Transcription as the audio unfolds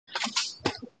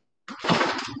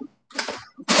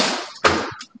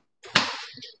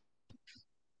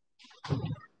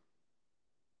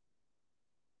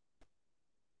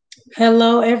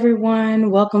Hello, everyone.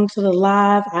 Welcome to the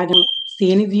live. I don't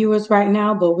see any viewers right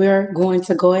now, but we're going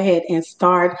to go ahead and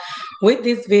start with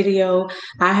this video.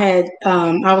 I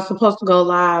was supposed to go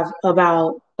live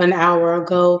about an hour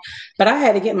ago, but I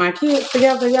had to get my kids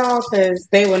together, y'all, because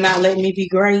they were not letting me be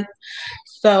great.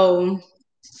 So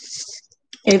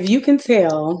if you can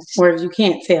tell, or if you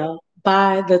can't tell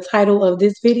by the title of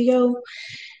this video,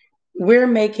 we're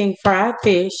making fried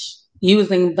fish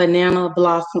using banana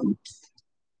blossoms.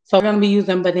 So we're going to be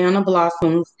using banana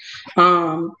blossoms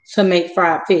to make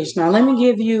fried fish. Now, let me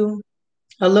give you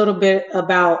a little bit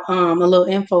about, a little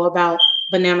info about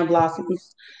banana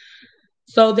blossoms.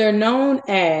 So they're known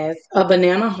as a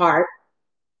banana heart.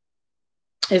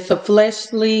 It's a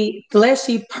fleshy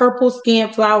purple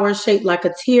skin flower shaped like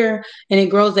a tear, and it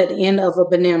grows at the end of a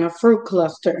banana fruit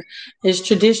cluster. It's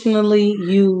traditionally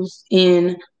used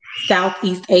in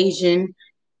Southeast Asian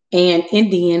and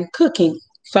Indian cooking.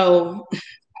 So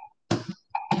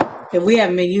if we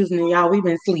haven't been using it, y'all, we've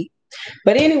been asleep.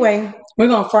 But anyway, we're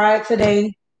going to fry it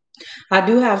today. I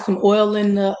do have some oil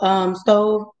in the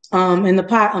stove. In the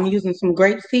pot, I'm using some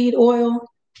grapeseed oil.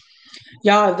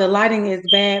 Y'all, if the lighting is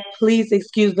bad, please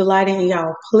excuse the lighting. And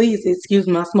y'all, please excuse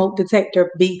my smoke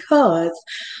detector because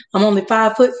I'm only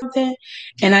 5 foot something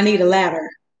and I need a ladder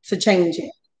to change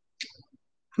it.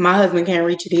 My husband can't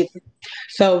reach it either.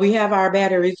 So we have our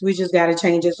batteries. We just got to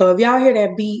change it. So if y'all hear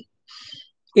that beep,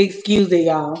 excuse it,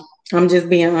 y'all. I'm just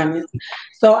being honest.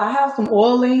 So I have some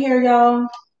oil in here, y'all.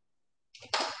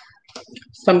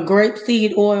 Some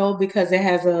grapeseed oil because it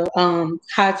has a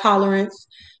high tolerance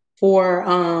for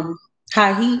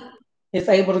high heat. It's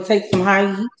able to take some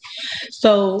high heat.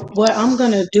 So what I'm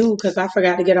going to do, because I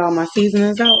forgot to get all my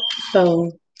seasonings out.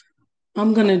 So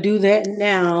I'm going to do that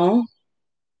now.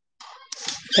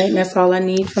 I think that's all I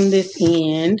need from this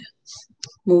end.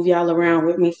 Move y'all around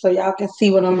with me so y'all can see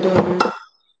what I'm doing.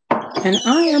 And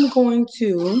I am going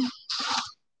to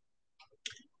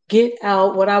get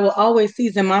out what I will always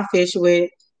season my fish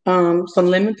with, some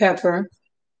lemon pepper,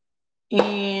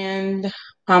 and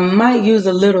I might use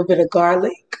a little bit of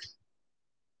garlic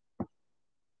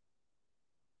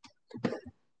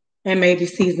and maybe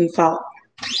seasoned salt.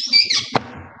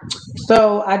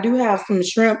 So I do have some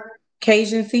shrimp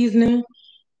Cajun seasoning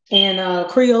and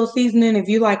Creole seasoning. If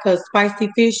you like a spicy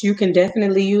fish, you can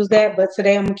definitely use that. But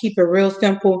today I'm going to keep it real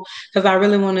simple because I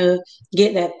really want to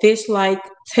get that fish-like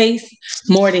taste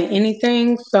more than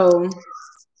anything. So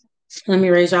let me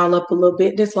raise y'all up a little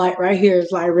bit. This light right here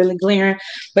is like really glaring,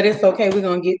 but it's okay. We're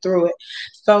going to get through it.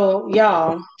 So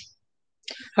y'all,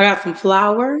 I got some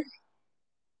flour,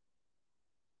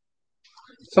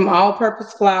 some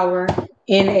all-purpose flour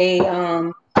in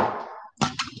a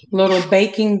little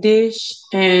baking dish,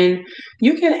 and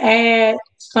you can add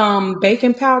some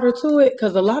baking powder to it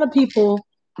because a lot of people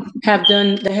have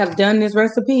done this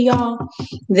recipe, y'all.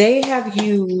 They have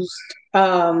used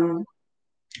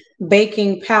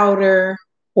baking powder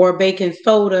or baking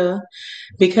soda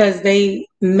because they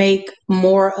make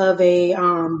more of a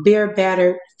beer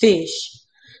battered fish.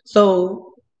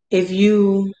 So if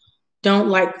you don't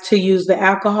like to use the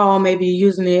alcohol, maybe you're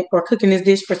using it or cooking this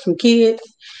dish for some kids,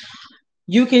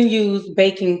 you can use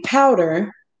baking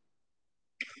powder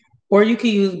or you can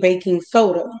use baking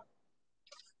soda.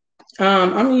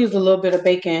 I'm going to use a little bit of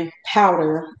baking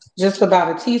powder, just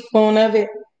about a teaspoon of it.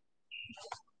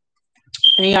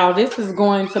 And y'all, this is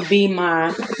going to be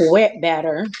my wet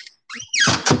batter.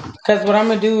 Because what I'm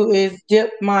going to do is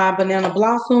dip my banana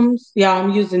blossoms. Y'all,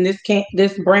 I'm using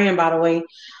this brand, by the way,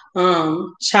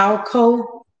 Chowco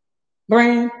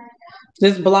brand.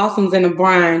 This blossoms in a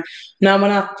brine. Now, when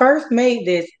I first made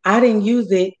this, I didn't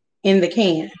use it in the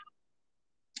can.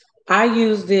 I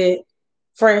used it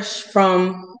fresh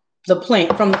from the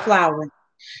plant, from the flower.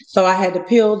 So I had to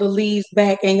peel the leaves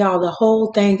back, and y'all, the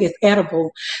whole thing is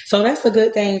edible. So that's a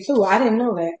good thing too. I didn't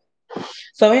know that.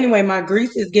 So anyway, my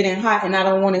grease is getting hot and I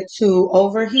don't want it to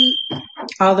overheat,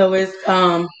 although it's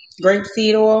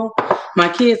grapeseed oil. My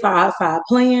kids are outside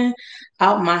playing,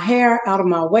 out my hair, out of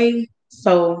my way.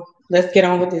 So let's get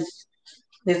on with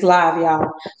this live,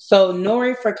 y'all. So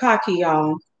nori furikake,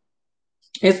 y'all.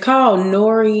 It's called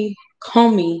nori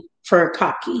komi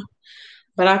furikake,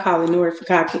 but I call it nori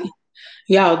furikake.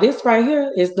 Y'all, this right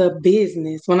here is the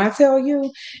business. When I tell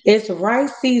you, it's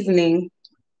rice seasoning,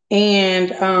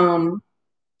 and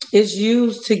it's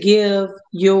used to give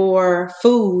your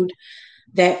food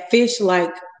that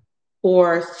fish-like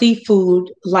or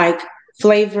seafood-like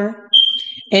flavor.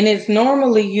 And it's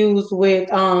normally used with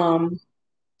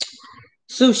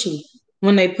sushi.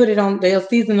 when they put it on, they'll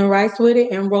season the rice with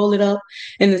it and roll it up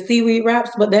in the seaweed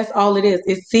wraps. But that's all it is.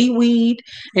 It's seaweed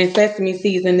and sesame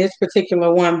seeds in this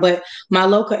particular one. But my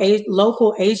local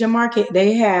Asian market,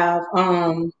 they have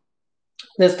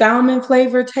the salmon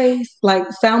flavor taste,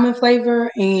 like salmon flavor,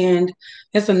 and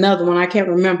it's another one I can't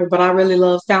remember, but I really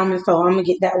love salmon, so I'm gonna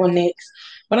get that one next.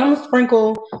 But I'm gonna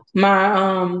sprinkle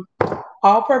my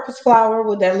all-purpose flour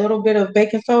with that little bit of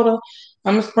baking soda.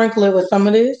 I'm gonna sprinkle it with some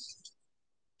of this,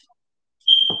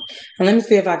 and let me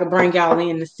see if I can bring y'all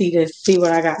in to see this, see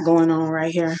what I got going on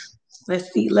right here.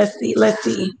 Let's see, let's see, let's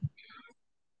see.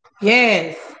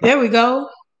 Yes, there we go.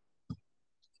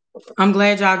 I'm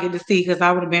glad y'all get to see because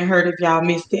I would have been hurt if y'all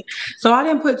missed it. So I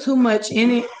didn't put too much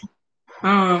in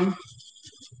it.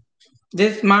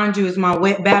 This, mind you, is my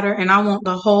wet batter, and I want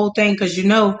the whole thing because you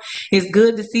know it's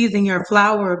good to season your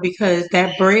flour because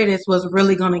that bread is what's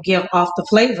really going to give off the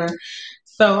flavor.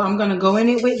 So I'm going to go in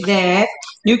it with that.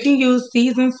 You can use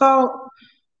seasoned salt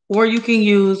or you can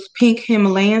use pink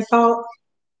Himalayan salt.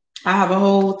 I have a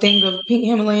whole thing of pink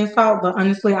Himalayan salt, but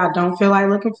honestly, I don't feel like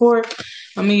looking for it.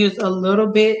 I'm going to use a little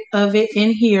bit of it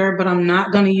in here, but I'm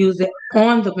not going to use it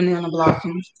on the banana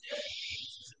blossoms.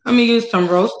 I'm going to use some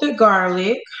roasted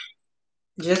garlic,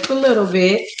 just a little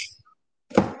bit.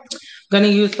 Gonna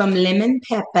use some lemon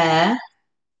pepper.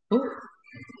 Ooh.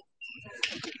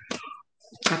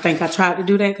 I think I tried to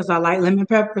do that because I like lemon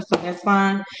pepper, so that's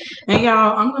fine. And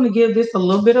y'all, I'm gonna give this a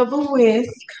little bit of a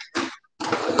whisk.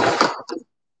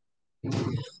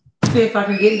 See if I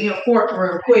can get me a fork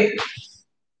real quick.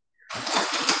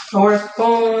 Or a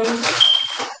spoon.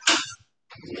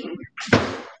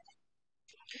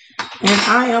 And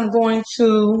I am going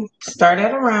to stir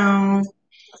that around.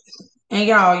 And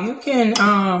y'all, you can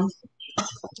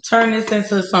turn this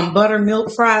into some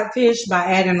buttermilk fried fish by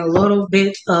adding a little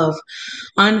bit of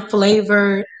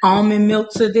unflavored almond milk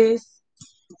to this.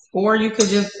 Or you could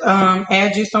just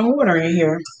add you some water in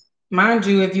here. Mind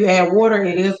you, if you add water,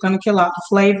 it is going to kill out the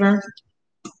flavor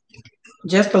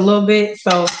just a little bit.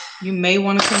 So you may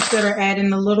want to consider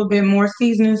adding a little bit more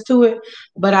seasonings to it.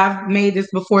 But I've made this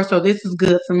before, so this is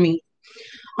good for me.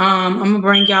 I'm going to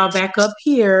bring y'all back up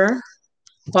here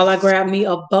while I grab me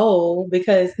a bowl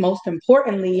because most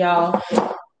importantly, y'all,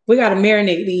 we got to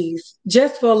marinate these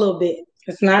just for a little bit.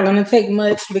 It's not going to take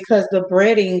much because the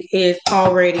breading is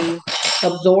already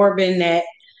absorbing that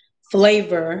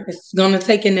flavor. It's going to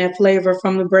take in that flavor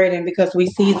from the breading because we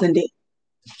seasoned it.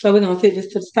 So we're going to set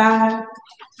this to the side.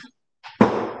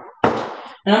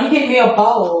 And I'm going to get me a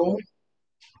bowl.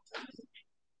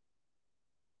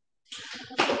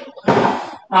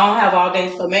 I don't have all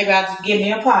day, so maybe I'll just get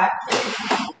me a pot.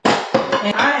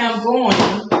 And I am going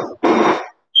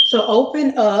to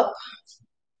open up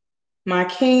my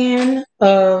can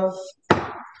of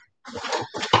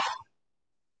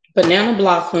banana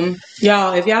blossom.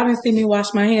 Y'all, if y'all didn't see me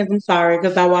wash my hands, I'm sorry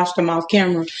because I washed them off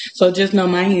camera. So just know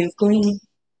my hands clean.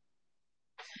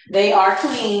 They are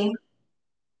clean.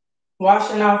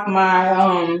 Washing off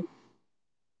my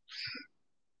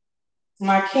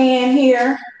my can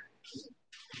here.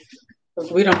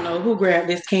 Because we don't know who grabbed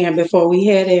this can before we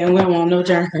had it and we don't want no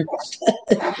germs.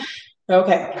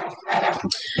 Okay.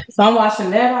 So I'm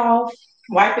washing that off,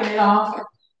 wiping it off,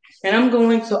 and I'm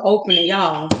going to open it,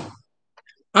 y'all.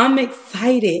 I'm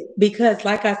excited because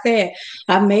like I said,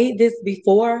 I made this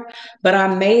before, but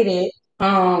I made it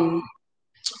from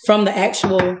the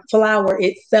actual flour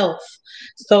itself.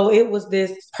 So it was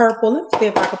this purple. Let me see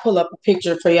if I can pull up a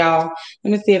picture for y'all.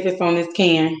 Let me see if it's on this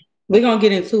can. We're going to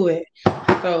get into it.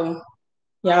 So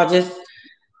y'all just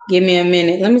give me a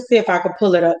minute. Let me see if I can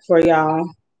pull it up for y'all.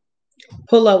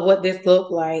 Pull up what this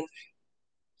looked like.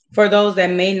 For those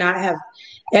that may not have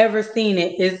ever seen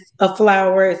it, it's a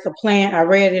flower, it's a plant. I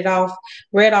read off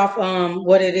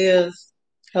what it is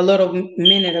a little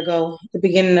minute ago, the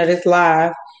beginning of this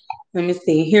live. Let me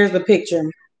see. Here's the picture.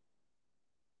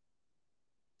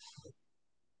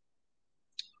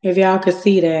 If y'all could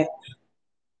see that.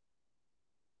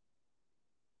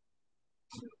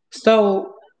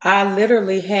 So I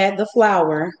literally had the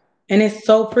flower, and it's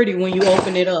so pretty when you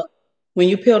open it up. When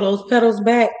you peel those petals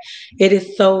back, it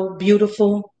is so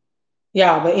beautiful.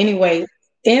 Y'all, but anyway,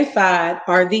 inside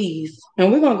are these.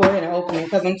 And we're going to go ahead and open it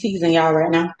because I'm teasing y'all right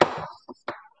now.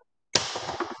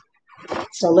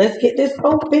 So let's get this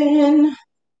open.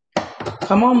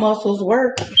 Come on, muscles,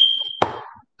 work.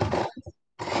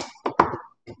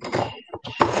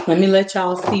 Let me let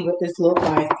y'all see what this looks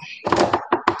like.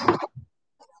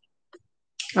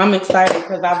 I'm excited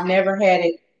because I've never had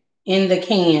it in the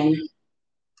can.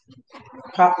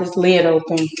 Pop this lid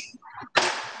open.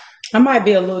 I might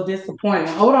be a little disappointed.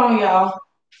 Hold on, y'all.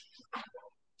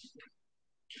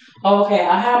 Okay,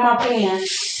 I have my pan.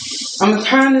 I'm gonna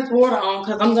turn this water on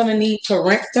because I'm gonna need to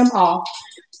rinse them off.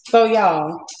 So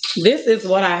y'all, this is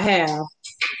what I have.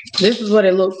 This is what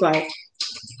it looks like.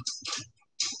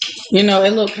 You know,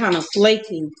 it looked kind of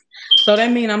flaky. So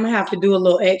that means I'm gonna have to do a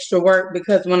little extra work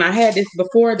because when I had this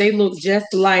before, they looked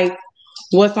just like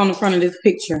what's on the front of this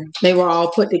picture. They were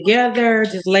all put together,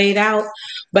 just laid out.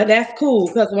 But that's cool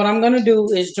because what I'm gonna do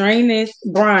is drain this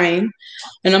brine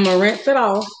and I'm gonna rinse it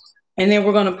off. And then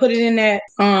we're gonna put it in that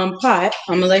pot.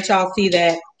 I'm gonna let y'all see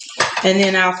that. And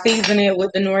then I'll season it with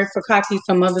the nori focaccia,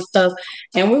 some other stuff,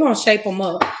 and we're gonna shape them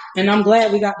up. And I'm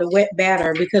glad we got the wet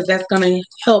batter because that's gonna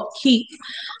help keep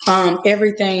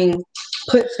everything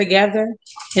put together,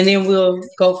 and then we'll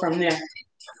go from there.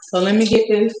 So let me get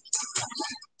this.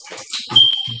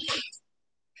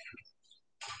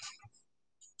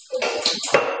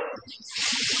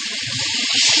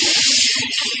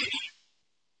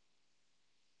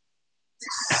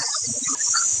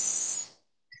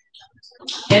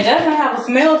 It doesn't have a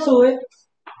smell to it,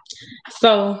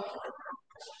 so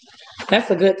that's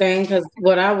a good thing because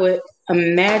what I would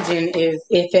imagine is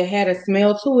if it had a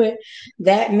smell to it,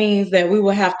 that means that we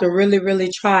will have to really, really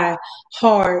try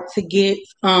hard to get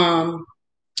that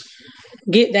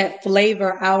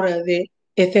flavor out of it.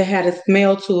 If it had a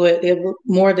smell to it, it would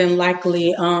more than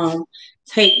likely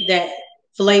take that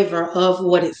flavor of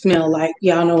what it smelled like.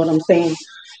 Y'all know what I'm saying.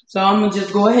 So I'm gonna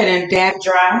just go ahead and dab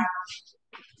dry.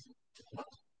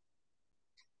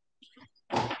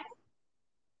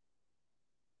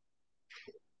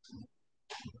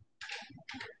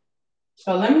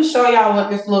 So let me show y'all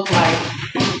what this looks like.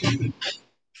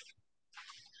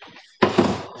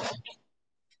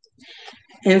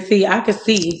 And see, I can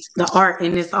see the art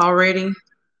in this already.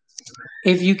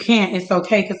 If you can't, it's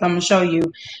okay because I'm gonna show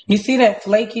you. You see that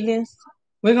flakiness?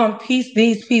 We're gonna piece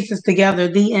these pieces together.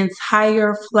 The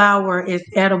entire flour is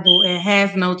edible. It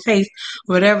has no taste.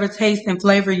 Whatever taste and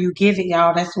flavor you give it,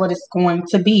 y'all, that's what it's going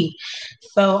to be.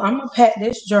 So I'm gonna pat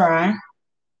this dry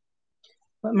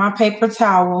with my paper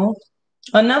towel.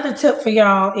 Another tip for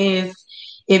y'all is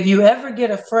if you ever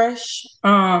get a fresh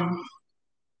flower,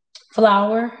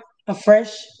 a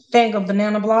fresh thing of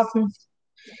banana blossoms,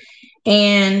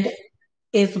 and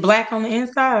it's black on the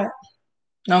inside,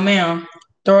 no ma'am,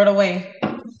 throw it away.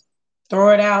 Throw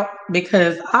it out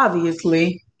because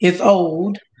obviously it's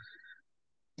old.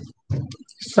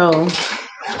 So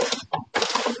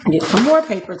get some more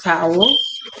paper towels.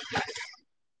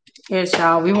 Yes,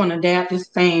 y'all, we want to dab this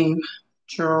thing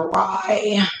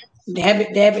dry. Dab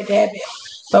it, dab it, dab it.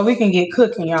 So we can get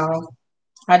cooking, y'all.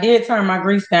 I did turn my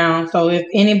grease down, so if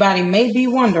anybody may be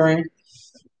wondering,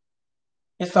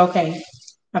 it's okay.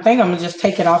 I think I'm gonna just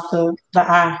take it off the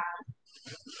eye.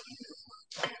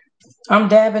 I'm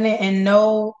dabbing it and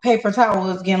no paper towel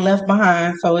is getting left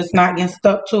behind, so it's not getting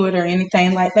stuck to it or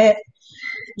anything like that.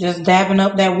 Just dabbing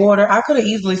up that water. I could have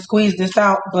easily squeezed this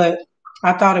out, but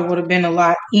I thought it would have been a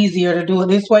lot easier to do it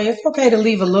this way. It's okay to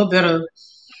leave a little bit of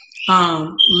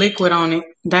liquid on it.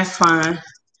 That's fine.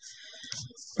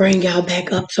 Bring y'all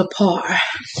back up to par.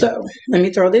 So let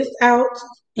me throw this out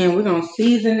and we're gonna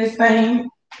season this thing.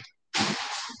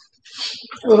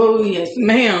 Oh yes,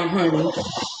 ma'am, honey.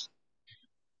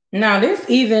 Now this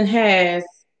even has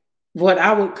what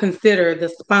I would consider the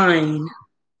spine.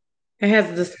 It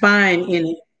has the spine in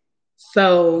it.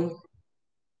 So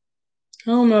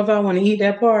I don't know if I want to eat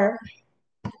that part.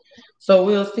 So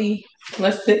we'll see.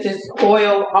 Let's set this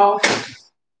oil off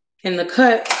in the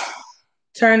cut.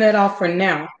 Turn that off for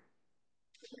now.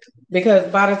 Because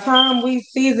by the time we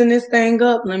season this thing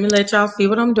up, let me let y'all see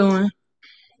what I'm doing.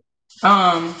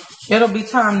 It'll be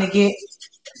time to get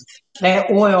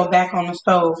that oil back on the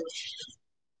stove.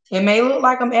 It may look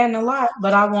like I'm adding a lot,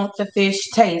 but I want the fish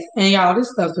taste. And y'all,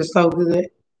 this stuff is so good.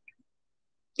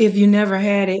 If you never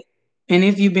had it, and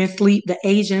if you've been asleep, the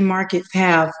Asian markets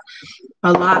have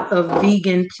a lot of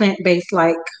vegan, plant-based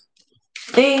like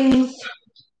things.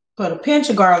 Put a pinch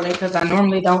of garlic because I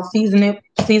normally don't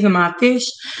season my fish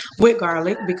with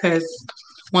garlic because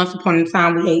once upon a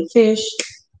time we ate fish.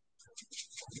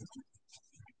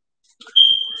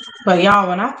 But y'all,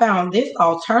 when I found this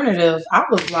alternative, I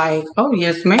was like, oh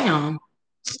yes, ma'am.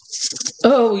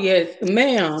 Oh yes,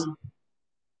 ma'am.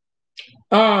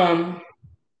 Um,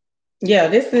 yeah,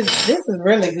 this is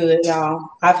really good, y'all.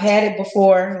 I've had it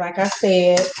before, like I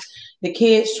said. The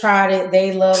kids tried it,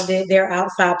 they loved it. They're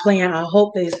outside playing. I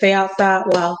hope they stay outside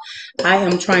while I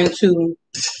am trying to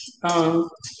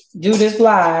do this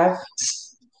live.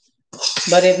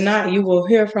 But if not, you will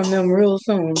hear from them real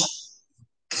soon.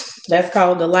 That's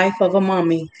called the life of a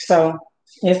mommy. So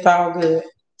it's all good.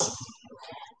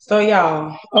 So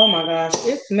y'all, oh my gosh,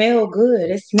 it smells good.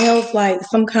 It smells like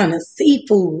some kind of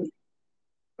seafood.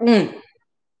 Mm.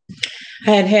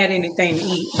 I hadn't had anything to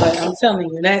eat, but I'm telling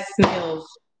you, that smells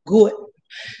good.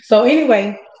 So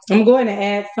anyway, I'm going to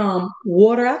add some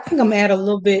water. I think I'm gonna add a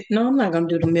little bit. No, I'm not gonna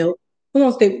do the milk. We're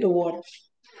gonna stick with the water.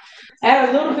 Add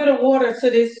a little bit of water to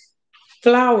this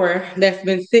flour that's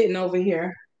been sitting over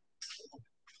here.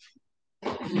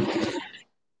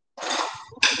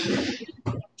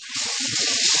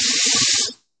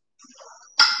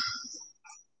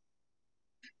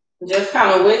 Just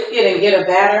kind of whisk it and get a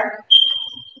batter.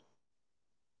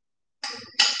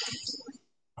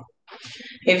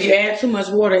 If you add too much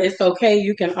water, it's okay.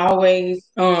 You can always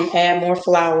add more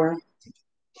flour.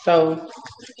 So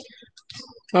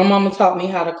my mama taught me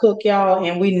how to cook, y'all,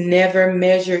 and we never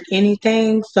measured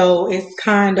anything. So it's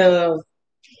kind of,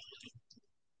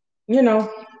 you know,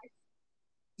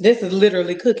 this is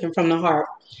literally cooking from the heart.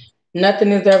 Nothing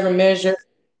is ever measured.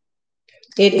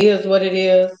 It is what it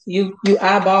is. You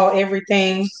eyeball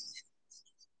everything.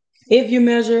 If you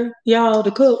measure, y'all,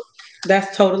 to cook,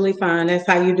 that's totally fine. That's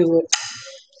how you do it.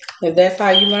 If that's how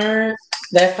you learn,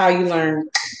 that's how you learn.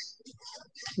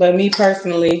 But me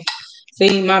personally,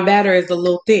 see, my batter is a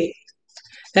little thick.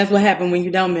 That's what happens when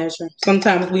you don't measure.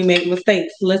 Sometimes we make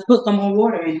mistakes. Let's put some more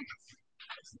water in.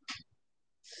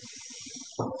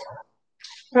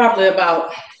 Probably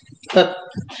about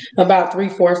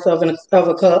 3/4 of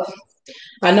a cup.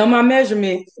 I know my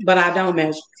measurements, but I don't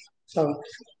measure. So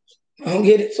don't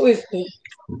get it twisted.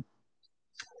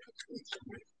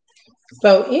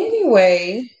 So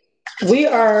anyway, we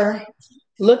are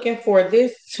looking for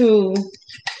this to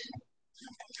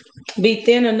be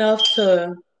thin enough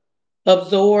to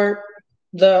absorb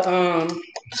the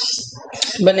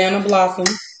banana blossom,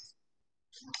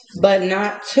 but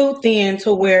not too thin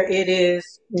to where it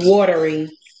is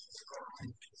watery.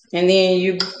 And then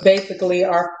you basically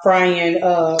are frying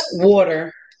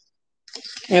water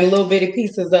and little bitty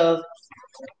pieces of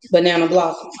banana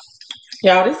blossom.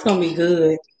 Y'all, this is gonna be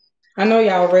good. I know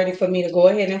y'all ready for me to go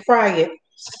ahead and fry it.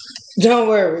 Don't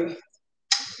worry.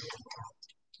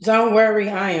 Don't worry,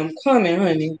 I am coming,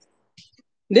 honey.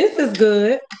 This is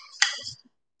good.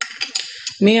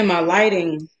 Me and my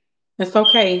lighting. It's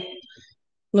okay.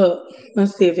 Look,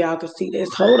 let's see if y'all can see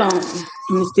this. Hold on.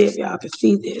 Let me see if y'all can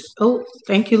see this. Oh,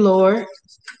 thank you, Lord.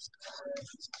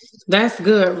 That's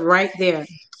good right there.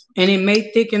 And it may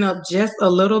thicken up just a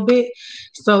little bit.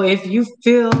 So if you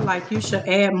feel like you should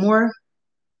add more,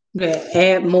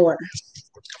 add more.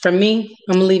 For me,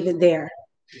 I'm gonna leave it there.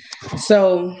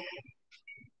 So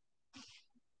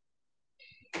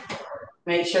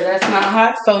make sure that's not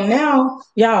hot. So now,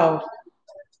 y'all,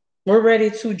 we're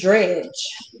ready to dredge.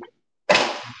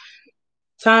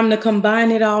 Time to combine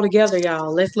it all together,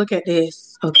 y'all. Let's look at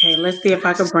this. Okay, let's see if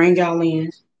I can bring y'all in.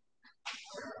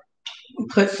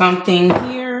 Put something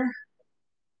here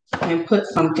and put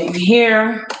something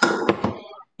here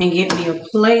and get me a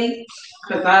plate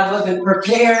because I wasn't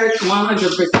prepared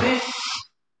 100%.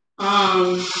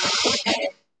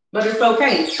 But it's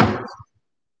okay.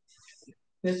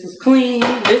 This is clean.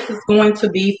 This is going to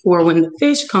be for when the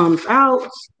fish comes out.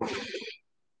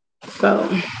 So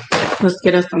let's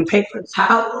get us some paper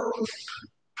towels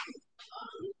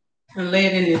and lay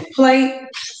it in this plate.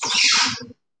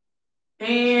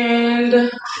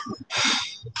 And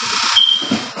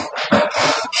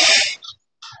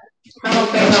I don't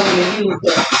think I'm going to use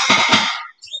it.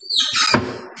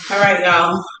 All right,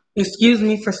 y'all. Excuse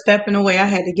me for stepping away. I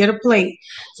had to get a plate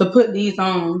to put these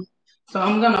on. So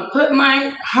I'm going to put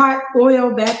my hot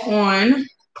oil back on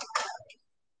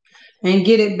and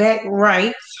get it back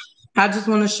right. I just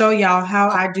want to show y'all how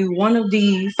I do one of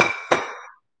these.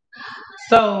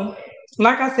 So,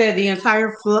 like I said, the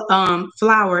entire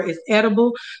flour is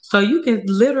edible. So you can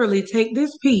literally take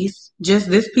this piece, just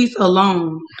this piece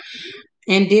alone,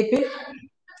 and dip it.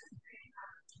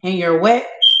 And you're wet.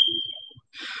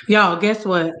 Y'all, guess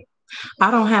what? I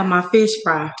don't have my fish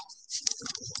fry.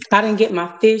 I didn't get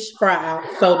my fish fry out.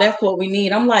 So that's what we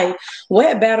need. I'm like,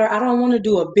 wet batter, I don't want to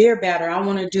do a beer batter. I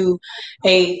want to do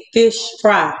a fish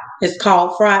fry. It's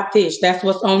called fried fish. That's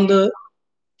what's on the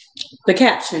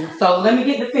caption. So let me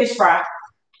get the fish fry.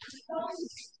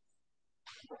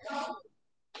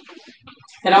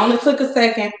 It only took a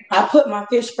second. I put my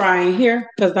fish fry in here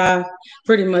because I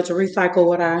pretty much recycle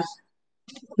what I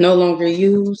no longer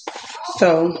use.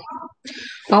 So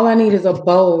all I need is a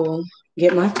bowl.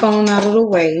 Get my phone out of the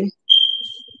way.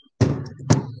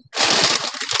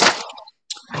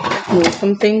 Move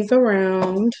some things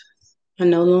around. I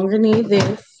no longer need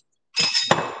this.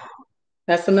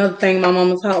 That's another thing my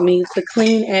mama taught me, to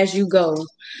clean as you go.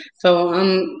 So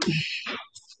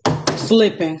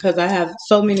flipping because I have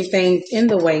so many things in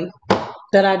the way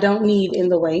that I don't need in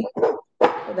the way.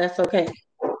 But that's okay.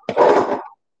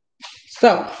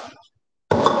 So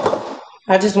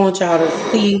I just want y'all to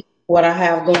see what I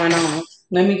have going on.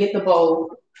 Let me get the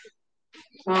bowl.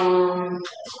 Oh.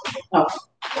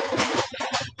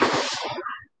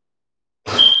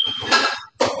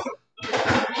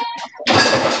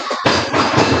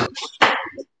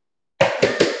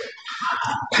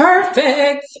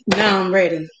 Perfect. Now I'm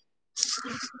ready.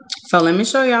 So let me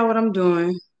show y'all what I'm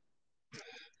doing.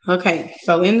 Okay,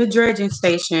 so in the dredging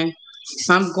station,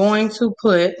 I'm going to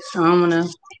put, I don't want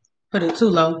to put it too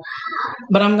low,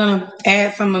 but I'm going to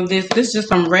add some of this. This is just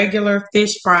some regular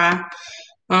fish fry.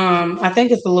 I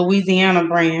think it's a Louisiana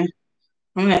brand.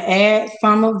 I'm going to add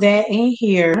some of that in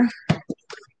here.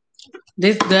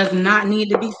 This does not need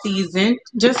to be seasoned,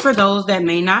 just for those that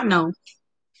may not know.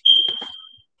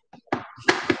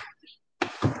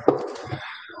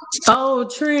 Oh,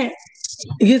 Trent,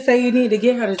 you say you need to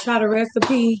get her to try the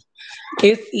recipe.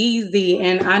 It's easy,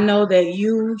 and I know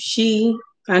that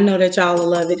I know that y'all will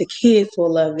love it. The kids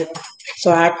will love it.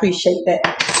 So I appreciate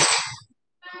that.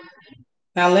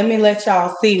 Now let me let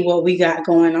y'all see what we got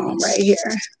going on right here.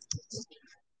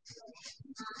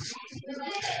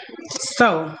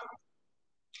 So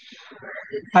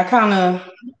I kind of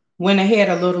went ahead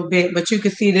a little bit, but you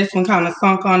can see this one kind of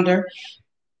sunk under.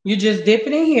 You just dip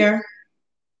it in here,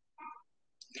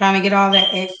 kind of get all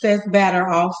that excess batter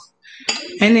off.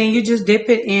 And then you just dip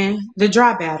it in the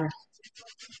dry batter.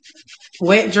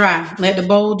 Wet, dry. Let the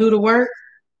bowl do the work.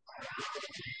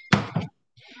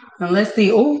 And let's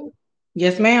see. Oh,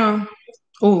 yes, ma'am.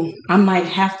 Oh, I might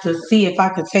have to see if I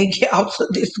could take it out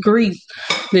of this grease,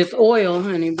 this oil,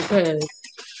 honey, because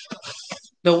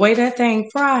the way that thing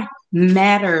fry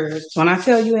matters. When I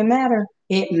tell you it matters.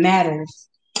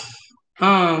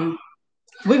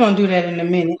 We're gonna do that in a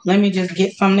minute. Let me just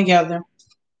get some together.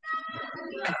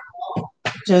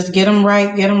 Just get them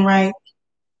right,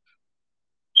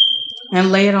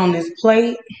 and lay it on this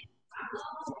plate.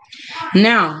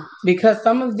 Now, because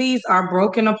some of these are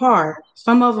broken apart,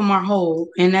 some of them are whole,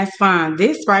 and that's fine.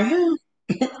 This right here,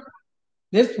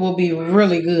 this will be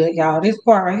really good, y'all. This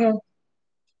part right here,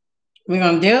 we're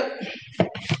gonna dip,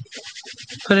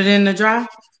 put it in the dry,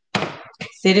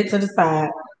 set it to the side.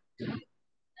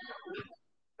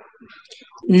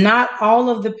 Not all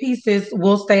of the pieces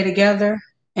will stay together,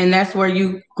 and that's where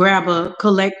you grab a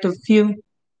collective few.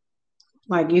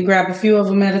 Like you grab a few of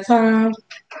them at a time.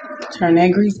 Turn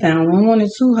that grease down. We don't want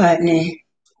it too hot now.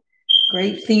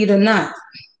 Grapeseed or not.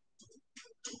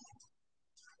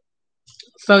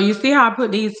 So you see how I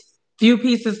put these few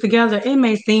pieces together? It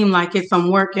may seem like it's some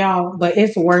work, y'all, but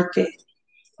it's worth it.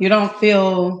 You don't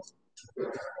feel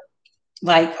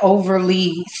like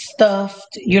overly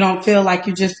stuffed. You don't feel like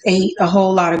you just ate a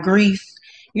whole lot of grease.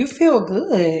 You feel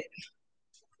good.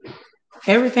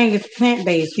 Everything is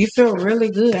plant-based. You feel really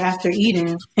good after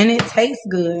eating. And it tastes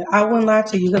good. I wouldn't lie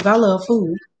to you because I love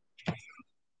food.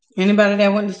 Anybody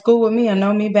that went to school with me or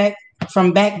know me back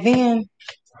then,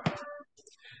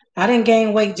 I didn't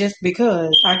gain weight just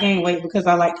because. I gained weight because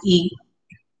I like to eat.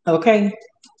 Okay?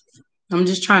 I'm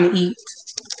just trying to eat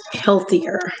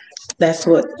healthier. That's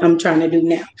what I'm trying to do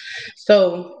now.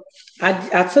 So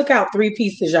I took out 3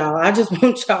 pieces, y'all. I just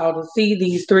want y'all to see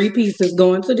these 3 pieces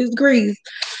going to this grease.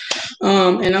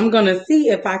 And I'm going to see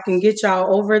if I can get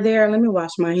y'all over there. Let me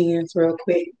wash my hands real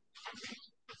quick.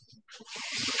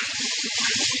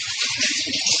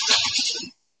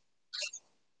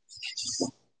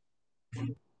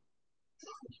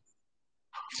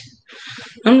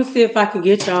 I'm going to see if I can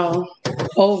get y'all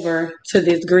over to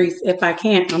this grease. If I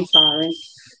can't, I'm sorry.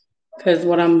 Because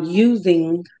what I'm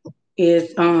using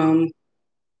is,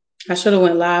 I should have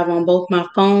went live on both my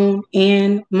phone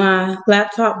and my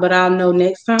laptop, but I'll know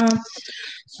next time.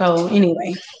 So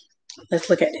anyway, let's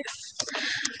look at this.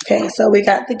 Okay, so we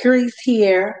got the grease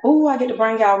here. Oh, I get to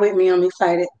bring y'all with me. I'm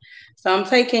excited. So I'm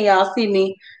taking, y'all see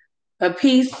me, a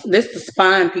piece. This is the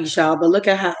spine piece, y'all, but look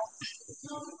at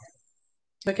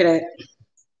that.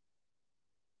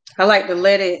 I like to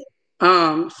let it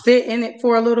sit in it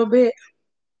for a little bit.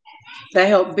 That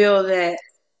helps build that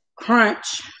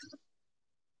crunch.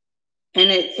 And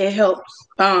it helps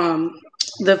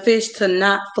the fish to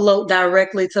not float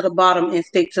directly to the bottom and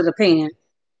stick to the pan.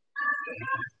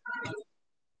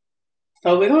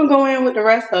 So we're going to go in with the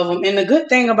rest of them. And the good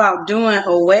thing about doing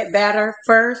a wet batter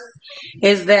first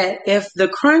is that if the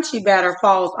crunchy batter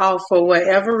falls off for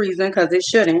whatever reason, because it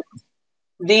shouldn't,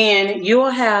 then you'll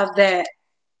have that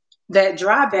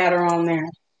dry batter on there.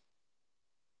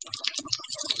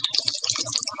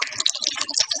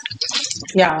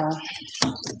 Y'all,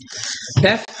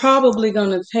 That's probably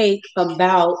going to take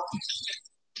about,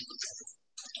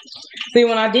 see,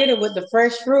 when I did it with the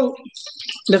fresh fruit,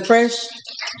 the fresh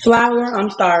flour,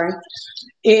 I'm sorry,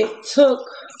 it took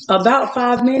about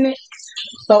 5 minutes.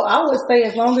 So I would say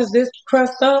as long as this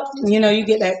crust up, you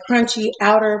get that crunchy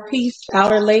outer piece,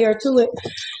 outer layer to it,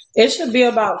 it should be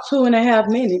about 2.5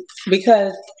 minutes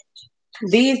because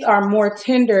these are more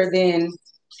tender than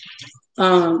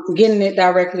getting it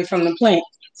directly from the plant.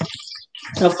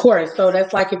 Of course. So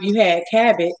that's like if you had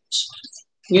cabbage,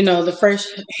 the fresh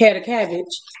head of cabbage,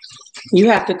 you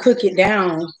have to cook it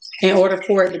down in order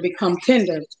for it to become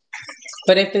tender.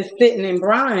 But if it's sitting in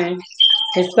brine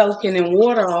and soaking in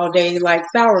water all day like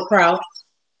sauerkraut,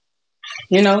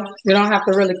 you don't have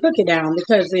to really cook it down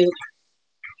because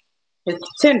it's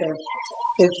tender.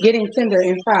 It's getting tender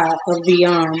inside of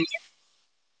the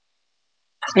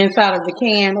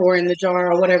can or in the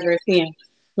jar or whatever it's in.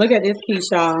 Look at this piece,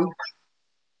 y'all.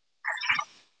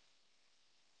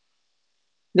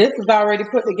 This is already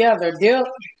put together. Dip.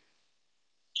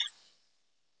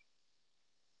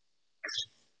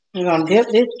 I'm gonna dip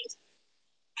this.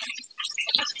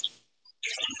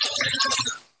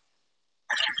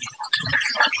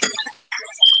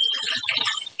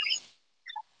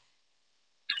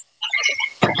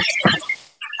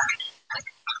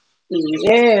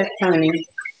 Yes, honey.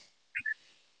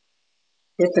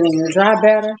 This is in the dry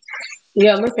batter.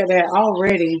 Yeah, look at that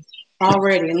already.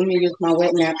 Already. Let me use my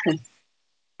wet napkin.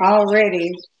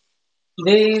 Already,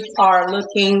 these are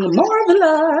looking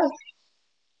marvelous.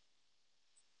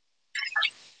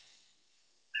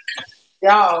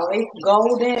 Y'all, it's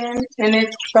golden and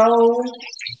it's so,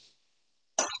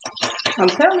 I'm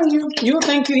telling you, you'll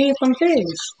think you're eating some fish.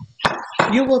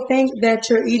 You will think that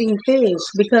you're eating fish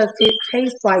because it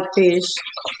tastes like fish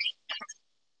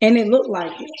and it looked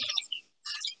like it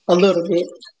a little bit.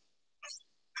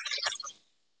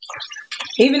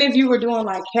 Even if you were doing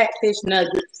like catfish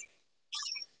nuggets,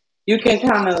 you can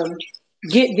kind of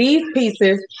get these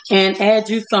pieces and add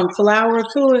you some flour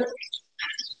to it.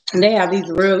 And they have these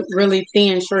really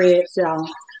thin shreds, y'all.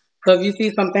 So if you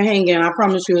see something hanging, I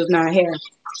promise you it's not hair.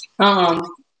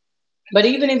 But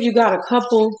even if you got a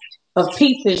couple of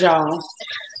pieces, y'all,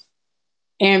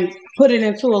 and put it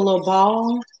into a little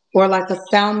ball or like a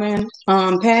salmon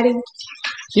patty,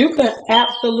 you could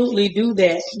absolutely do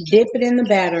that. Dip it in the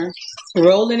batter,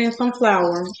 roll it in some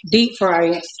flour, deep fry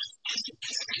it.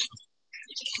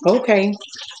 Okay.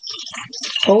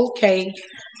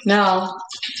 Now,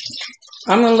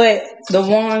 I'm going to let the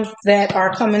ones that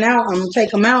are coming out, I'm going to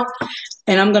take them out,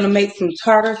 and I'm going to make some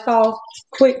tartar sauce,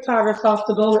 quick tartar sauce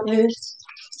to go with this.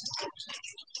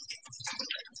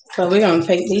 So we're going to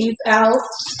take these out.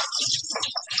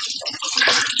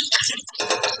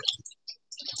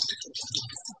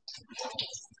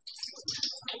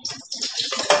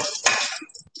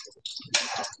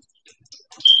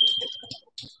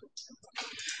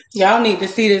 Y'all need to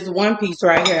see this one piece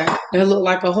right here. It look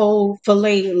like a whole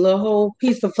whole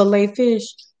piece of fillet fish.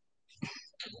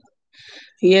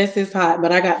 Yes, it's hot,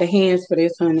 but I got the hands for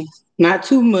this, honey. Not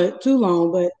too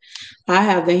long, but I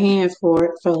have the hands for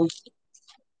it. So,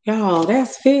 y'all,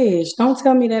 that's fish. Don't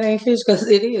tell me that ain't fish because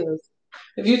it is.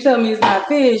 If you tell me it's not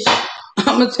fish,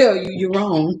 I'm going to tell you you're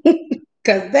wrong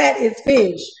because that is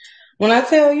fish. When I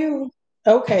tell you,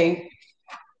 okay.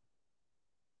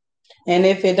 And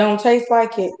if it don't taste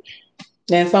like it,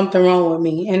 then something wrong with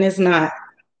me. And it's not.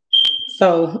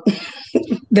 So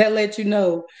that let you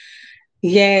know.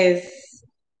 Yes,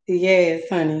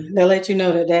 honey. They'll let you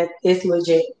know that it's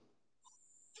legit.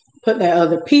 Put that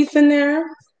other piece in there.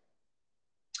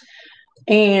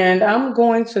 And I'm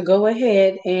going to go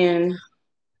ahead and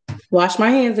wash my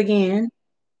hands again.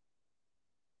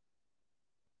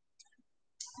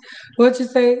 What'd you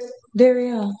say,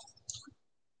 Daria?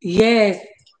 Yes,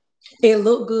 it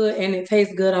looked good and it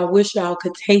tastes good. I wish y'all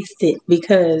could taste it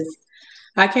because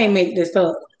I can't make this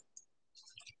up.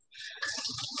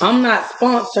 I'm not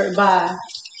sponsored by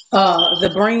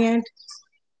the brand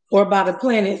or by the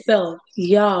plant itself.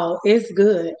 Y'all, it's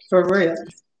good for real.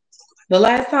 The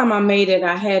last time I made it,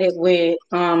 I had it with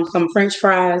some French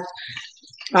fries.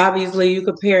 Obviously, you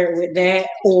could pair it with that,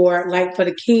 or like for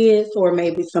the kids, or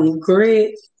maybe some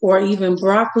grits, or even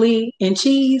broccoli and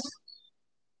cheese,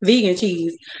 vegan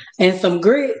cheese, and some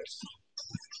grits.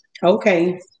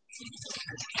 Okay.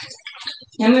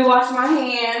 Let me wash my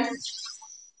hands.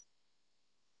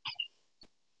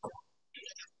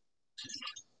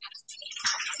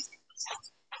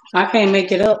 I can't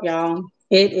make it up, y'all.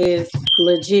 It is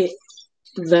legit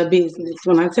the business.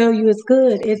 When I tell you it's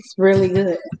good, it's really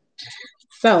good.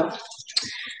 So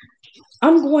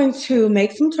I'm going to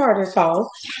make some tartar sauce,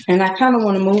 and I kind of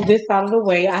want to move this out of the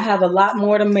way. I have a lot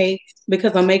more to make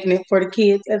because I'm making it for the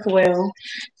kids as well.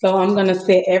 So I'm going to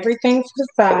set everything to the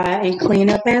side and clean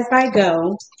up as I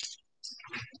go.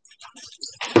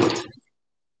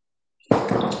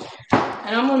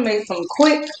 And I'm going to make some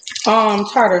quick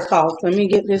tartar sauce. Let me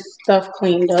get this stuff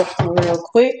cleaned up real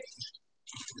quick.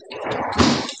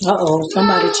 Uh-oh,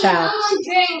 somebody child.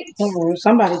 Uh-oh,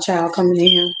 somebody child coming in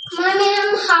here. Mommy,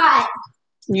 I'm hot.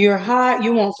 You're hot?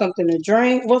 You want something to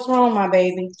drink? What's wrong, my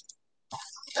baby?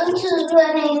 I'm just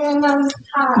running and I'm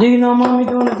hot. Do you know Mommy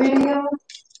doing a video?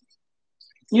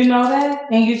 You know that?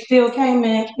 And you still came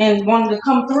in and wanted to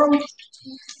come through?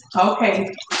 Okay.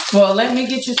 Well, let me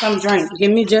get you some drink.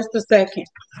 Give me just a second.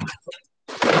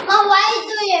 Mom, why are you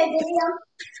doing a video?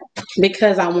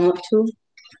 Because I want to.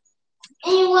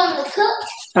 And you want to cook?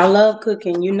 I love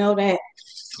cooking. You know that.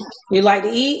 You like to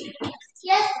eat?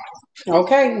 Yes.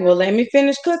 Okay. Well, let me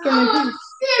finish cooking in peace.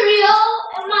 Cereal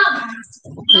and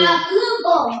my blue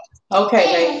bowl. Okay,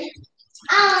 babe.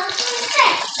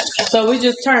 So we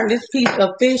just turned this piece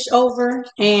of fish over,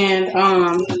 and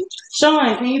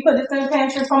Sean, can you put this in the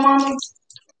pantry for Mommy?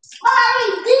 I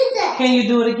already did that. Can you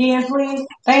do it again, please?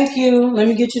 Thank you. Let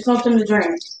me get you something to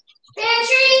drink.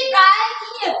 Pantry right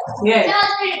here. Yes.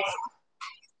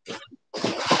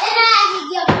 And I can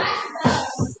get my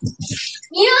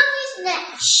yummy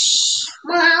snacks. Shh.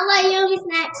 Mom, I like yummy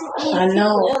snacks. I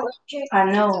know. I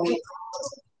know.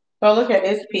 Oh, look at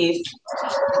this piece.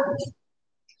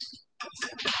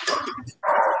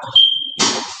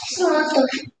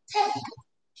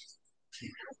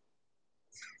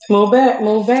 Move back,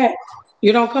 move back.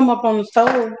 You don't come up on the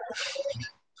stove.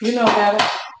 You know better.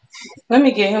 Let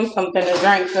me get him something to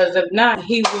drink, because if not,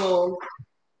 he will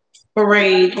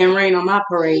parade and rain on my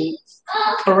parade.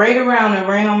 Parade around and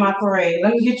rain on my parade.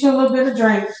 Let me get you a little bit of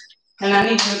drink, and I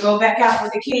need you to go back out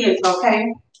with the kids,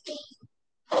 okay?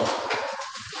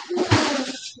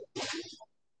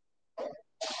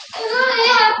 We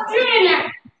have three now.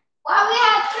 Why we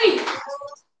have three?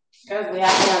 Because we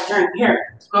have to have drink. Here,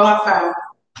 go outside.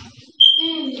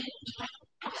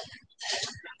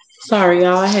 Sorry,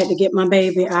 y'all. I had to get my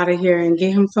baby out of here and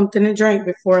get him something to drink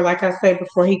before, like I said,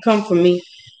 before he come for me.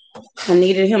 I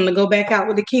needed him to go back out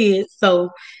with the kids.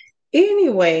 So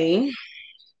anyway,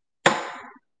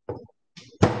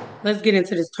 let's get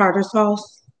into this tartar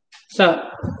sauce. So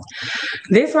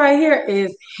this right here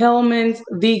is Hellmann's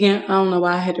Vegan. I don't know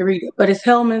why I had to read it, but it's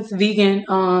Hellmann's Vegan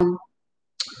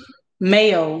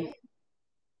mayo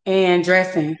and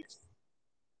dressing.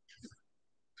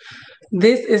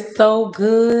 This is so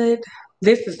good.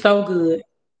 This is so good.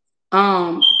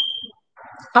 I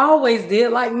always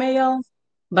did like mayo,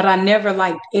 but I never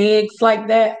liked eggs like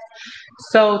that.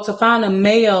 So to find a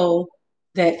mayo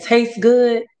that tastes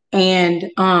good and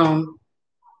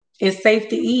is safe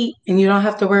to eat and you don't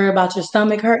have to worry about your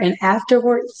stomach hurting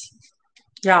afterwards.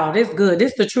 Y'all, this good.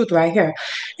 This is the truth right here.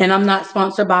 And I'm not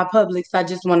sponsored by Publix. I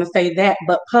just want to say that.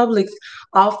 But Publix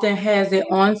often has it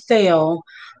on sale.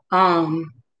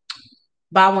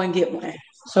 Buy one, get one.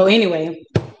 So anyway,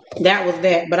 that was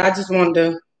that. But I just wanted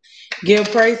to give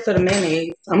praise to the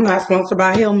mayonnaise. I'm not sponsored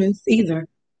by Hellmann's either.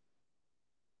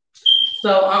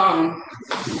 So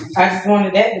I just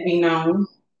wanted that to be known.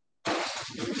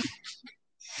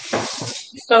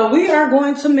 So we are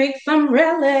going to make some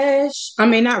relish. I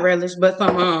mean, not relish, but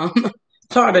some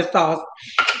tartar sauce.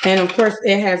 And of course,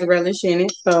 it has relish in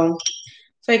it. So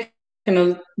taking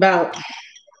about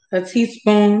a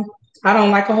teaspoon. I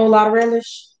don't like a whole lot of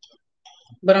relish,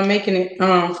 but I'm making it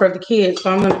for the kids.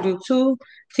 So I'm going to do 2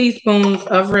 teaspoons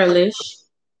of relish.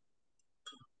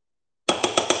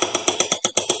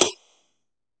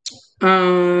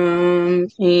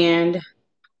 And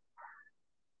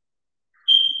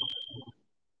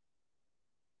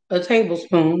a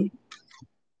tablespoon,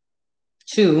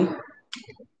 2,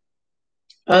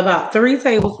 about 3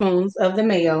 tablespoons of the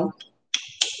mayo.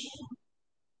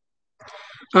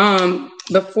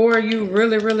 Before you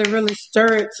really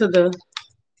stir it to the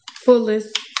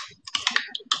fullest,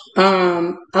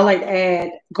 I like to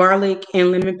add garlic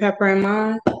and lemon pepper in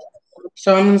mine.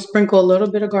 So I'm gonna sprinkle a little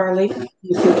bit of garlic. Can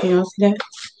y'all see that?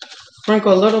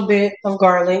 Sprinkle a little bit of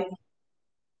garlic.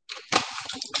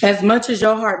 As much as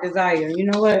your heart desire. You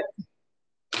know what?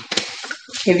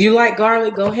 If you like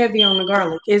garlic, go heavy on the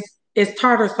garlic. It's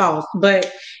tartar sauce.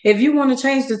 But if you want to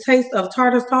change the taste of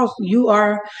tartar sauce, you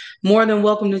are more than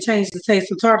welcome to change the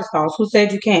taste of tartar sauce. Who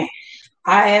said you can't?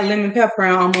 I add lemon pepper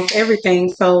on almost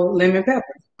everything, so lemon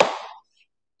pepper.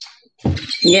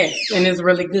 Yes, and it's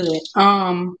really good.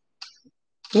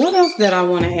 What else did I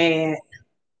want to add?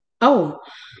 Oh,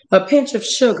 a pinch of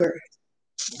sugar.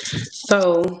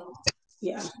 So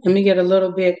Yeah, let me get a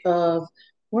little bit of,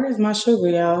 where is my sugar,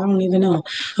 y'all? I don't even know.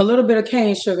 A little bit of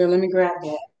cane sugar. Let me grab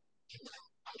that.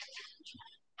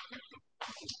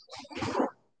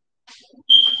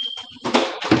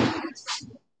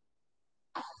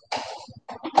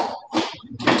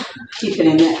 Keep it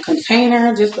in that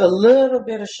container, just a little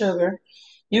bit of sugar.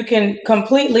 You can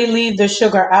completely leave the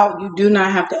sugar out. You do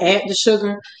not have to add the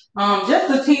sugar.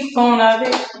 Just a teaspoon of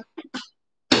it.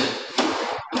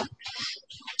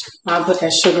 I'll put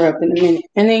that sugar up in a minute.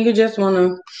 And then you just want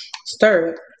to stir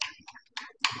it.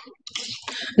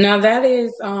 Now that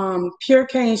is pure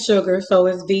cane sugar, so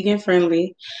it's vegan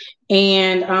friendly.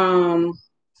 And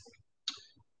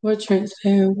what Trent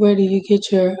said, where do you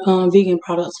get your vegan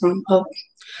products from? Oh,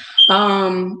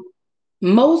 um,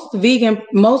 most of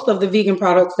the vegan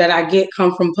products that I get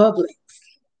come from Publix.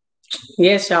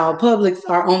 Yes, y'all, Publix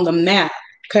are on the map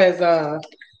because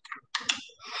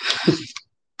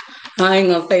I ain't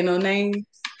gonna say no names,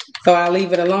 so I'll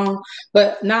leave it alone.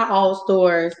 But not all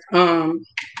stores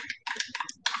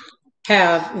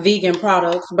have vegan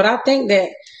products. But I think that,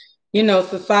 you know,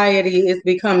 society is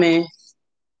becoming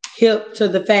hip to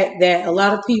the fact that a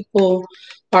lot of people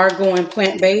are going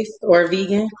plant-based or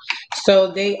vegan.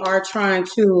 So they are trying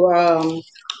to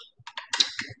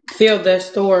fill their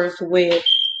stores with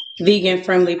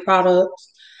vegan-friendly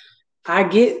products. I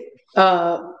get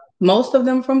most of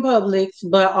them from Publix,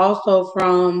 but also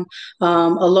from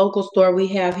a local store we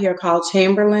have here called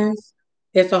Chamberlain's.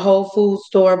 It's a Whole Food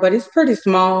store, but it's pretty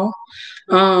small.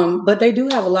 But they do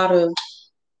have a lot of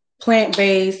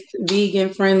plant-based,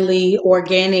 vegan-friendly,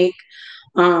 organic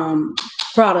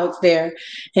products there.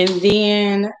 And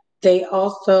then I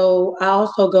also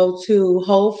go to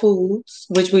Whole Foods,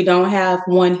 which we don't have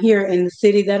one here in the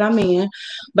city that I'm in,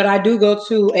 but I do go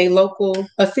to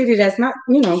a city that's not,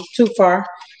 you know, too far,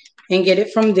 and get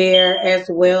it from there, as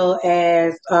well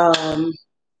as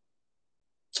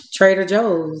Trader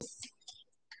Joe's.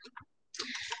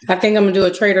 I think I'm gonna do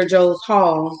a Trader Joe's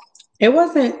haul.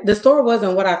 The store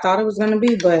wasn't what I thought it was gonna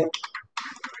be, but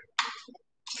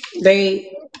they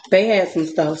had some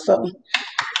stuff, so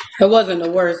it wasn't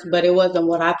the worst, but it wasn't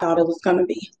what I thought it was gonna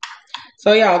be.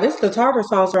 So y'all, this is the tartar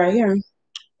sauce right here.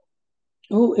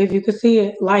 Oh, if you could see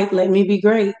it, let me be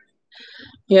great.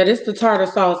 Yeah, this is the tartar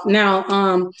sauce.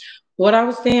 Now, what I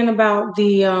was saying about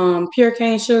the pure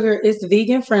cane sugar, it's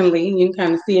vegan friendly. You can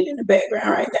kind of see it in the background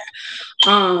right there.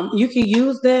 You can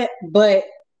use that, but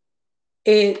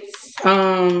it's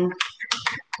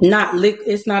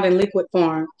it's not in liquid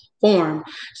form.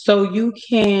 So you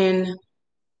can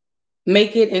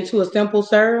make it into a simple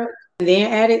syrup and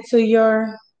then add it to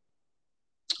your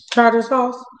tartar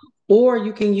sauce, or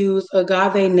you can use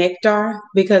agave nectar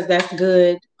because that's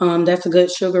good. That's a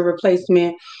good sugar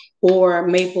replacement, or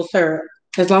maple syrup,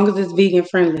 as long as it's vegan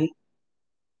friendly.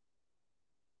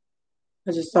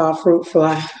 I just saw a fruit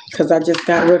fly because I just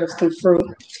got rid of some fruit.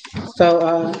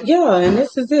 So yeah, and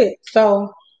this is it.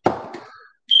 So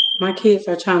my kids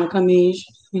are trying to come in.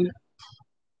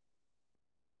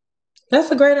 That's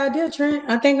a great idea, Trent.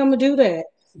 I think I'm gonna do that.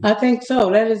 I think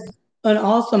so. That is an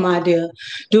awesome idea.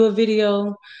 Do a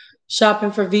video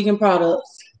shopping for vegan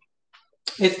products.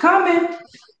 It's coming.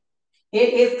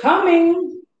 It is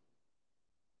coming.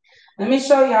 Let me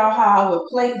show y'all how I would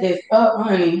plate this up,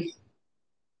 honey.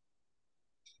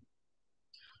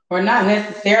 Or not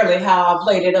necessarily how I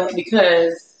plate it up,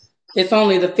 because it's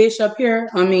only the fish up here.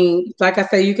 I mean, like I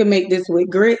said, you can make this with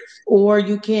grits, or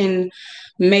you can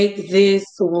make this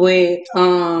with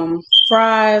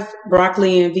fries,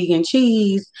 broccoli and vegan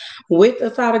cheese with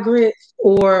a side of grits,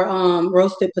 or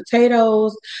roasted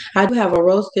potatoes. I do have a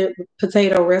roasted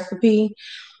potato recipe.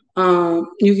 You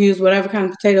can use whatever kind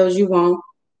of potatoes you want,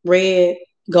 red,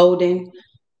 golden.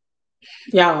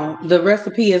 Y'all, the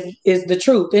recipe is the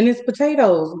truth, and it's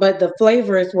potatoes, but the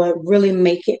flavor is what really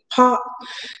make it pop.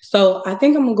 So I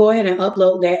think I'm gonna go ahead and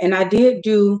upload that. And I did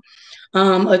do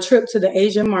a trip to the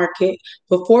Asian market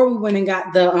before we went and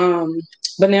got the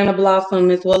banana blossom,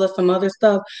 as well as some other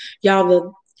stuff.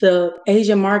 Y'all, the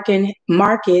Asian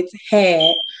markets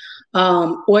had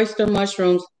oyster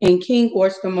mushrooms and king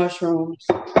oyster mushrooms.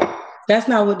 That's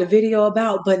not what the video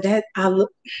about, but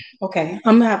okay,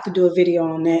 I'm gonna have to do a video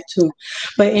on that too.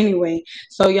 But anyway,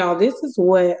 so y'all, this is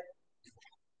what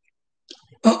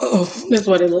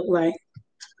it looked like.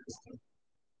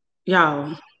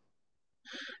 Y'all,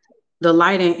 the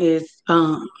lighting is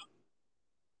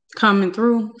coming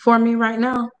through for me right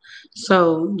now.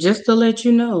 So just to let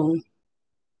you know,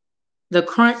 the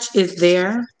crunch is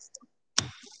there.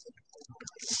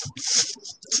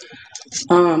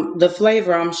 The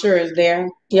flavor, I'm sure, is there.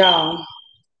 Y'all,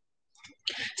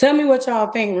 tell me what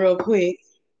y'all think real quick.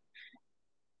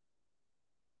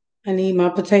 I need my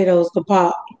potatoes to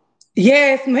pop.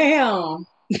 Yes, ma'am.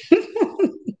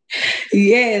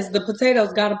 Yes, the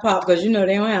potatoes gotta pop because you know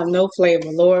they don't have no flavor.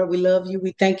 Lord, we love you.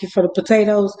 We thank you for the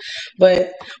potatoes,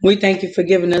 but we thank you for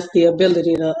giving us the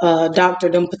ability to doctor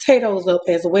them potatoes up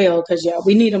as well because yeah,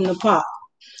 we need them to pop.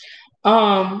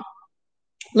 Um,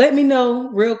 Let me know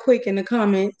real quick in the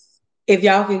comments if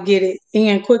y'all can get it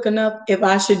in quick enough, if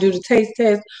I should do the taste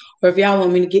test, or if y'all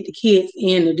want me to get the kids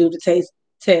in to do the taste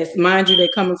test. Mind you, they're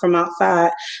coming from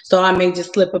outside, so I may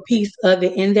just slip a piece of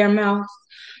it in their mouth.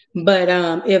 But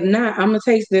if not, I'm gonna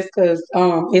taste this because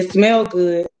it smells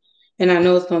good, and I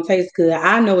know it's gonna taste good.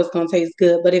 I know it's gonna taste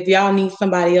good. But if y'all need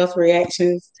somebody else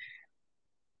reactions,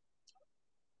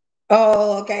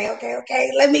 oh, okay.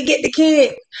 Let me get the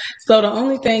kids. So the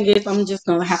only thing is, I'm just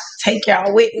gonna have to take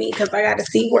y'all with me because I got to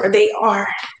see where they are.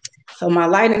 So my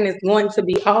lighting is going to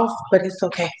be off, but it's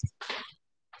okay.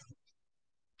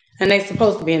 And they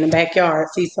supposed to be in the backyard.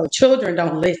 See, so children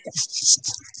don't listen.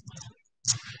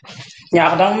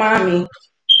 Y'all don't mind me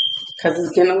because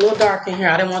it's getting a little dark in here.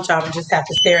 I didn't want y'all to just have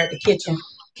to stare at the kitchen.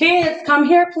 Kids, come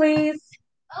here, please.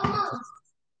 Oh,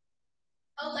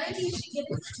 a lady should get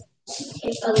it.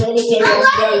 A lady gave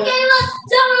us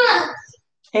donuts.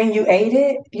 And you ate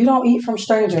it? You don't eat from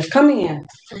strangers. Come in.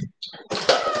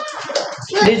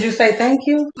 Did you say thank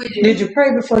you? Did you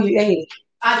pray before you ate?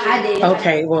 I did.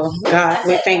 Okay, well, God,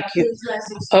 we thank you.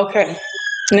 Okay.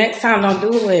 Next time, don't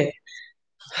do it.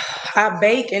 I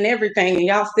bake and everything, and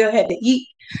y'all still had to eat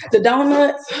the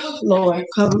donuts. Lord,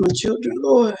 cover my children,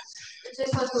 Lord.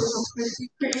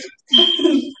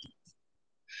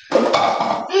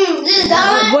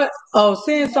 What? Oh,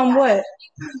 send some what?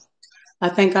 I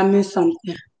think I missed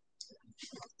something.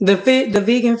 The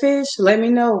vegan fish. Let me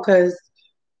know, cause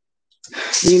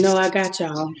you know I got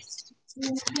y'all.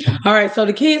 All right, so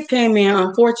the kids came in.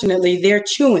 Unfortunately, they're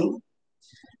chewing.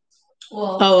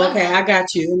 Well, oh, okay, I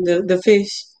got you. The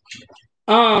fish.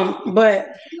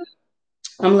 But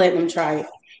I'm letting them try it.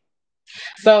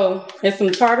 So it's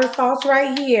some tartar sauce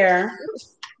right here.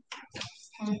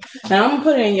 Now I'm gonna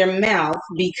put it in your mouth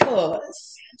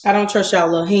because I don't trust y'all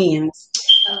little hands.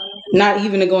 Not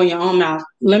even to go in your own mouth.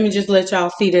 Let me just let y'all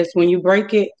see this. When you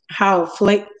break it, how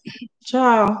flake.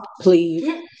 Child, please.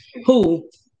 Who?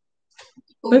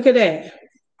 Look at that.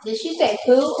 Did she say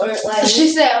who or like? She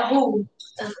said who.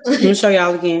 Let me show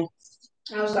y'all again.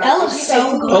 That looks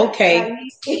so good. Okay.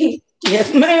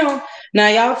 Yes, ma'am. Now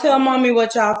y'all tell mommy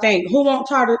what y'all think. Who want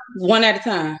tartar? One at a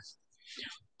time.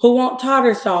 Who want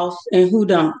tartar sauce and who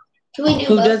don't? Can we do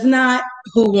who both? Does not?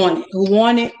 Who want it? Who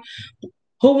want it?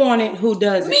 Who want it? Who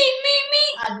doesn't? Me.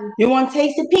 You want to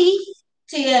taste a piece?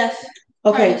 Yes.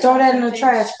 Okay, throw that in the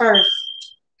trash first.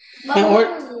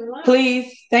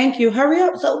 Please, thank you. Hurry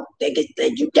up so they can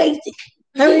let you taste it.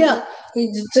 Hurry up.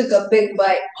 He just took a big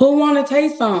bite. Who want to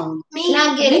taste some? Me. Can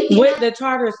I get it? With the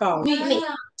tartar sauce. Me.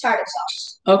 Tartar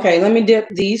sauce. Okay, let me dip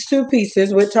these 2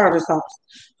 pieces with tartar sauce.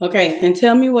 Okay, and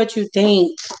tell me what you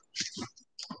think.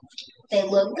 They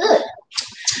look good.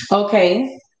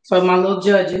 Okay, so my little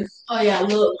judges. Oh yeah,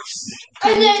 look.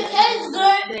 And it tastes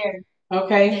good. There.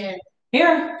 Okay. There.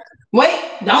 Here. Wait,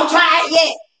 don't try it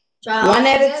yet. Try one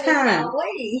at a time.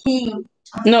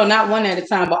 No, not one at a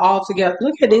time, but all together.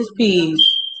 Look at this piece.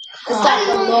 I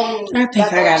think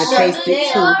I gotta taste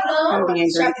it too. I'm being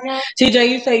greedy. TJ,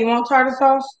 you say you want tartar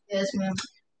sauce? Yes, ma'am.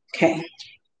 Okay.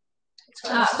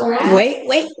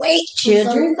 Wait,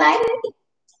 children.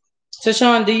 So,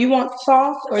 Sean, do you want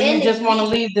sauce or you just want to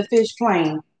leave the fish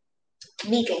plain?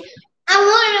 Vegan. I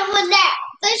want it with that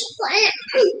fish plain.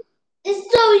 It's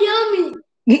so yummy.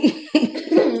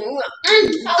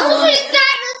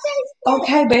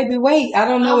 Okay, baby, wait. I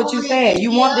don't know what you said.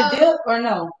 You want the dip or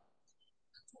no?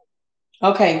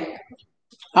 Okay.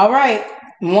 All right.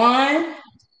 1.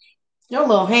 Your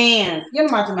little hands. Get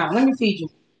them out your mouth. Let me feed you.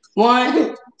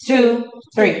 1, 2,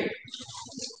 3.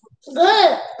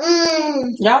 Good.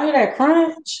 Y'all hear that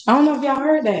crunch? I don't know if y'all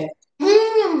heard that.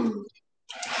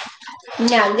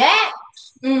 Now that.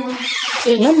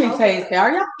 Let me taste it.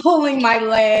 Are y'all pulling my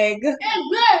leg? It's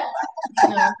good.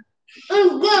 No.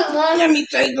 It's good, Mom. Let me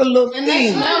take a look. And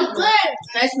they smell good.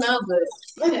 They smell good.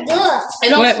 It's good.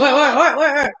 Wait.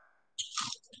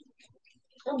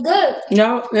 It's good.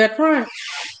 No, that crunch.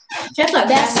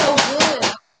 That's so good.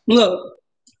 Look.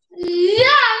 Yeah.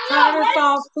 Tartar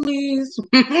sauce, please.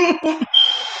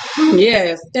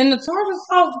 Yes, and the tartar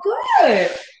sauce good.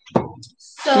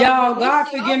 So, y'all, God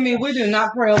forgive me. We do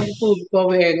not pray over the food before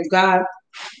we had it. God.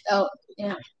 Oh,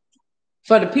 yeah.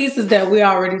 For the pieces that we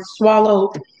already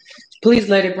swallowed, please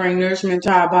let it bring nourishment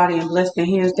to our body and bless the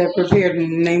hands that prepared in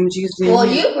the name of Jesus. Well,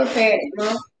 you prepared it,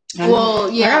 Mom. Well,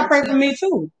 yeah. I gotta pray for me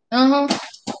too. Uh-huh.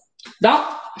 Don't.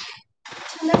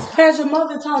 Has your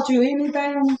mother taught you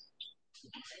anything?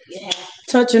 Yeah.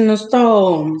 Touching the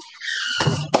stove.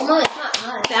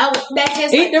 That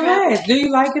tastes Eat the rice. Do you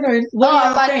like it or what do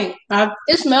y'all think?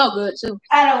 It smells good too.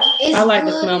 I don't. It's I like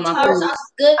good. to smell my Tartar food. sauce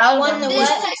is good. I want the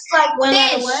what? Tastes like one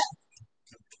out of what?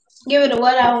 Give it a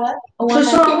what out of what?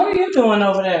 So Sean, what are you doing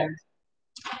over there?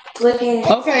 Looking.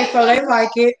 Okay, so they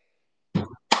like it.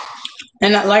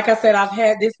 And like I said, I've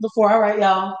had this before. All right,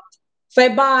 y'all. Say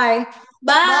bye.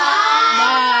 Bye.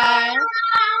 Bye.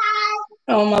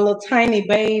 Oh, my little tiny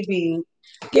baby.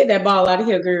 Get that ball out of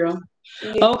here, girl.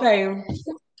 Yeah. Okay.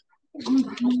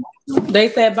 They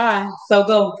said bye. So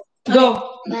go.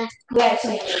 Go. Bye.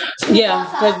 Yeah,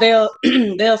 because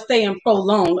they'll stay and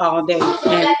prolong all day.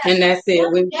 And that's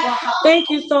it. Thank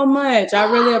you so much.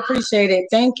 I really appreciate it.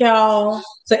 Thank y'all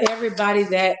to everybody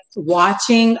that's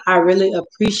watching. I really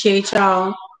appreciate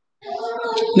y'all.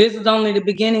 This is only the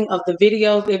beginning of the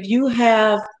videos. If you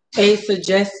have a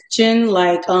suggestion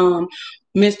like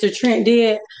Mr. Trent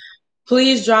did,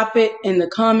 please drop it in the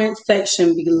comment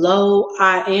section below.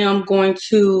 I am going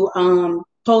to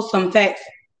post some facts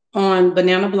on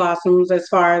banana blossoms as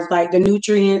far as like the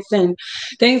nutrients and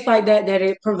things like that that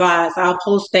it provides. I'll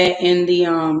post that in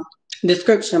the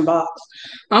description box.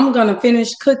 I'm gonna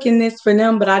finish cooking this for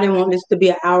them, but I didn't want this to be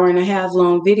an hour-and-a-half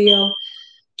long video.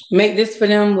 Make this for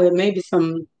them with maybe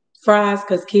some fries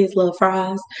because kids love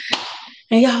fries.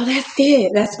 And y'all, that's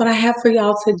it. That's what I have for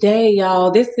y'all today,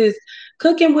 y'all. This is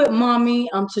Cooking with Mommy.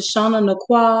 I'm Tashana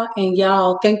Nakwa, and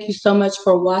y'all, thank you so much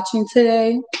for watching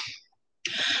today.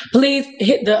 Please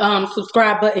hit the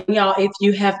subscribe button, y'all, if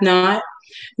you have not.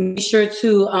 Be sure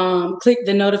to click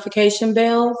the notification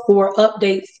bell for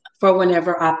updates for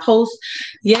whenever I post.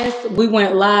 Yes, we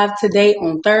went live today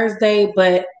on Thursday,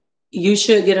 but you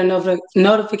should get a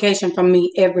notification from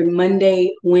me every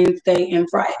Monday, Wednesday, and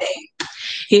Friday.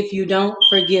 If you don't,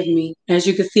 forgive me. As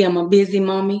you can see, I'm a busy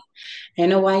mommy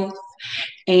and a wife.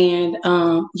 And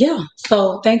yeah,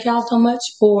 so thank y'all so much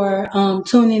for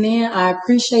tuning in. I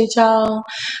appreciate y'all.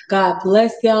 God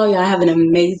bless y'all. Y'all have an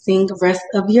amazing rest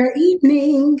of your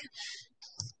evening.